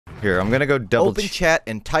Here, I'm gonna go double Open chat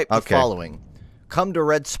and type the Okay. following. Come to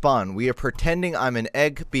Red Spawn. We are pretending I'm an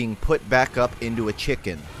egg being put back up into a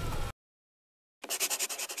chicken.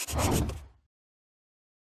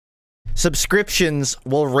 Subscriptions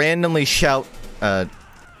will randomly shout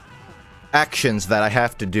actions that I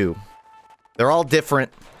have to do. They're all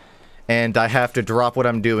different, and I have to drop what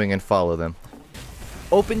I'm doing and follow them.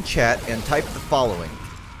 Open chat and type the following.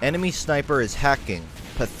 Enemy sniper is hacking.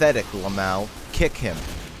 Pathetic, Lamau. Kick him.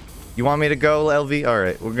 You want me to go, LV?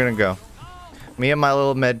 Alright, we're gonna go. Me and my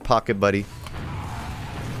little med pocket buddy.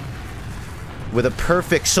 With a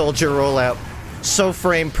perfect soldier rollout. So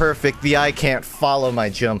frame perfect, the eye can't follow my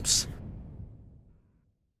jumps.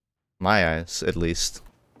 My eyes, at least.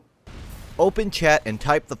 Open chat and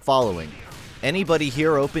type the following. Anybody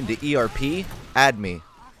here open to ERP? Add me.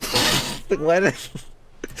 What?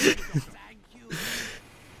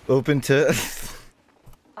 Open to...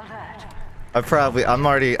 I'm kind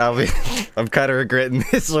of regretting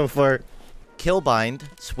this so far. Killbind,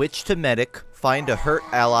 switch to medic, find a hurt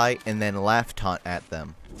ally, and then laugh taunt at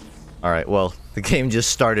them. Alright, well, the game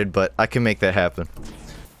just started, but I can make that happen.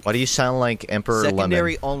 Why do you sound like Emperor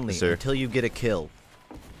Secondary Lemon, only sir? until you get a kill.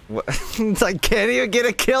 What? I can't even get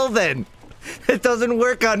a kill then! It doesn't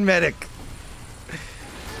work on medic!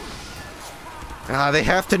 They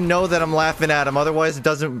have to know that I'm laughing at them, otherwise it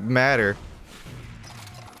doesn't matter.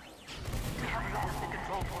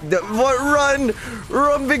 What? Run!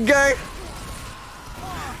 Run, big guy!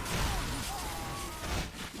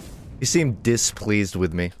 You seem displeased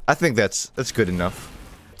with me. I think that's good enough.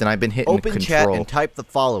 Then I've been hitting Open chat and type the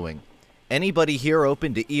following. Anybody here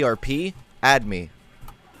open to ERP? Add me.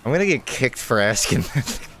 I'm gonna get kicked for asking that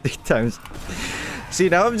 3 times. See,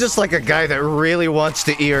 now I'm just like a guy that really wants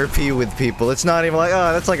to ERP with people. It's not even like,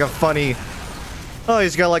 oh, that's like a funny... Oh,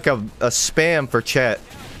 he's got like a spam for chat.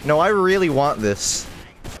 No, I really want this.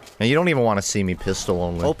 And you don't even want to see me pistol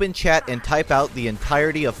only. Open chat and type out the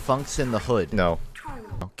entirety of Funks in the Hood. No.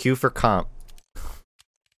 Q for comp.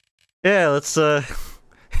 Yeah, let's,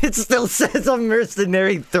 It still says I'm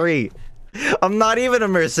Mercenary 3. I'm not even a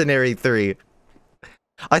Mercenary 3.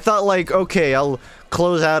 I thought, like, okay, I'll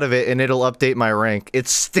close out of it and it'll update my rank.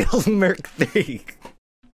 It's still Merc 3.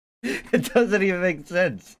 It doesn't even make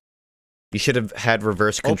sense. You should have had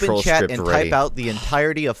reverse control Open chat script and ready. type out the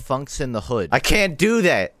entirety of Funks in the Hood. I can't do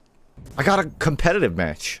that. I got a competitive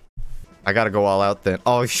match. I gotta go all out then.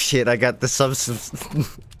 Oh shit, I got the subs.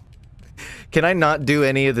 Can I not do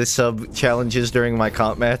any of the sub challenges during my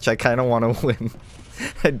comp match? I kinda wanna win.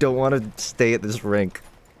 I don't wanna stay at this rank.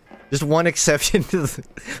 Just one exception to the...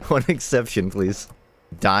 One exception, please.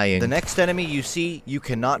 Dying. The next enemy you see, you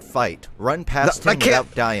cannot fight. Run past him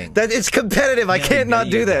without dying. That is competitive, I can't not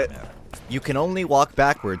do that. You can only walk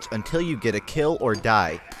backwards until you get a kill or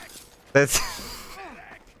die. That's...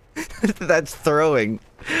 That's throwing.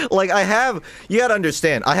 Like, I have... You gotta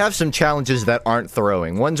understand, I have some challenges that aren't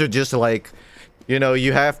throwing. Ones are just like, you know,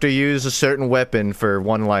 you have to use a certain weapon for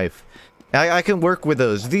 1 life. I can work with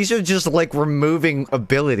those. These are just, like, removing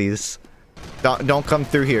abilities. Don't come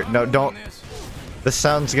through here. No, don't. The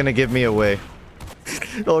sound's gonna give me away.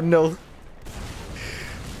 Oh, no.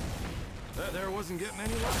 There wasn't getting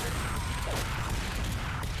any lighter.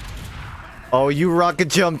 Oh, you rocket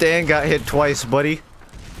jumped and got hit twice, buddy.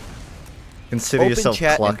 Consider Open yourself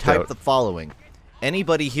chat and clocked type out. the following.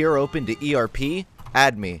 Anybody here open to ERP?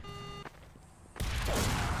 Add me.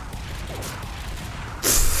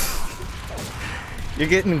 You're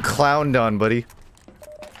getting clowned on, buddy.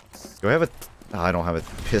 Do I have a... Oh, I don't have a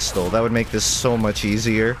pistol. That would make this so much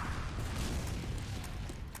easier.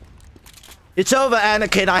 It's over,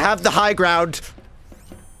 Anakin. I have the high ground.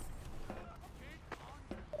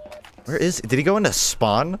 Where is... Did he go into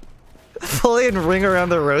spawn? Pulling Ring Around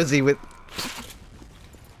the Rosie with...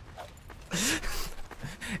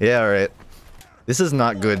 Yeah, alright. This is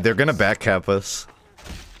not good. They're gonna backcap us.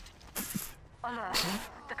 Alert.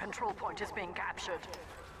 The control point is being captured.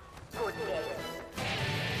 Good day.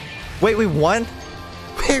 Wait, we won?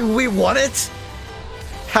 Wait, we won it?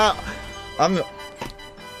 How?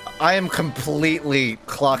 I am completely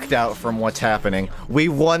clocked out from what's happening. We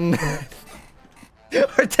won.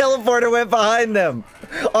 Our teleporter went behind them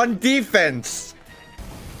on defense.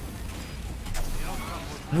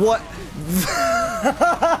 What?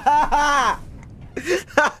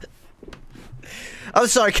 I'm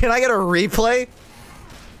sorry, can I get a replay?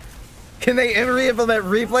 Can they re-implement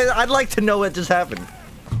replay? I'd like to know what just happened.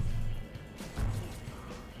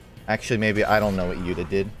 Actually, maybe I don't know what Yuta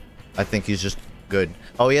did. I think he's just good.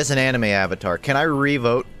 Oh, he has an anime avatar. Can I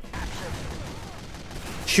re-vote?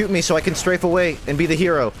 Shoot me so I can strafe away and be the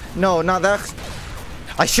hero. No, not that.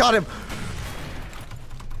 I shot him.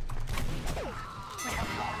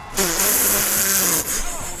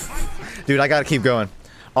 Dude, I gotta keep going.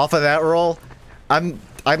 Off of that roll, I'm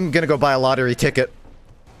gonna go buy a lottery ticket.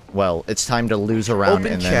 Well, it's time to lose a round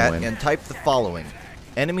Open and chat then win. and type the following.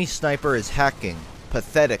 Enemy sniper is hacking.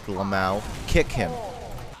 Pathetic, Lamau. Kick him.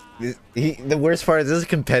 The worst part is this is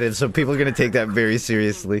competitive, so people are gonna take that very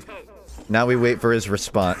seriously. Now we wait for his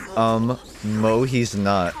response. Mo, he's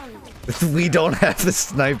not. We don't have the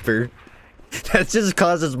sniper. That just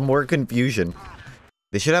causes more confusion.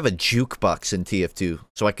 They should have a jukebox in TF2,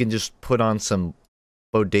 so I can just put on some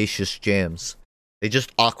bodacious jams. They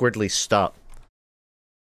just awkwardly stop.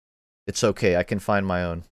 It's okay, I can find my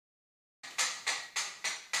own.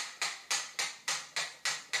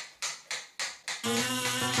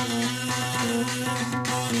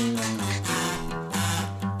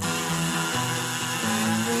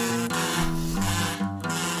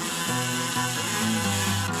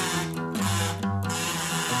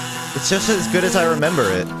 It's just as good as I remember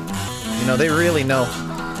it. You know, they really know.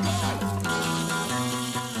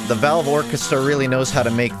 The Valve Orchestra really knows how to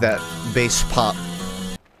make that bass pop.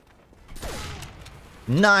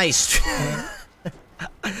 Nice!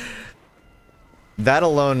 That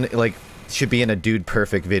alone, like, should be in a Dude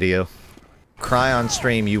Perfect video. Cry on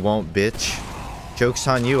stream, you won't, bitch. Joke's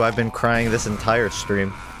on you, I've been crying this entire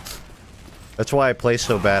stream. That's why I play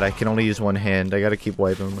so bad, I can only use one hand. I gotta keep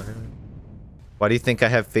wiping my hand. Why do you think I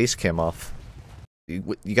have face cam off?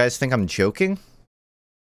 You guys think I'm joking?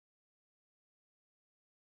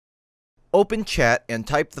 Open chat and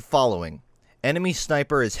type the following. Enemy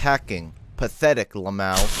sniper is hacking. Pathetic,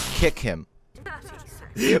 Lamau. Kick him.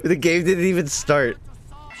 The game didn't even start.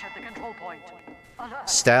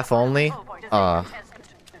 Staff only?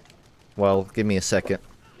 Well, give me a second.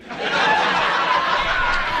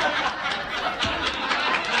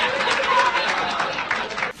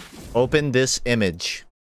 Open this image.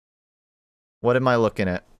 What am I looking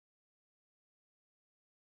at?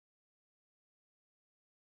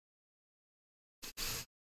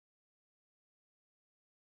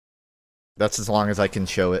 That's as long as I can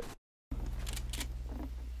show it.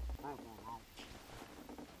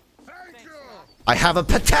 I have a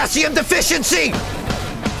potassium deficiency!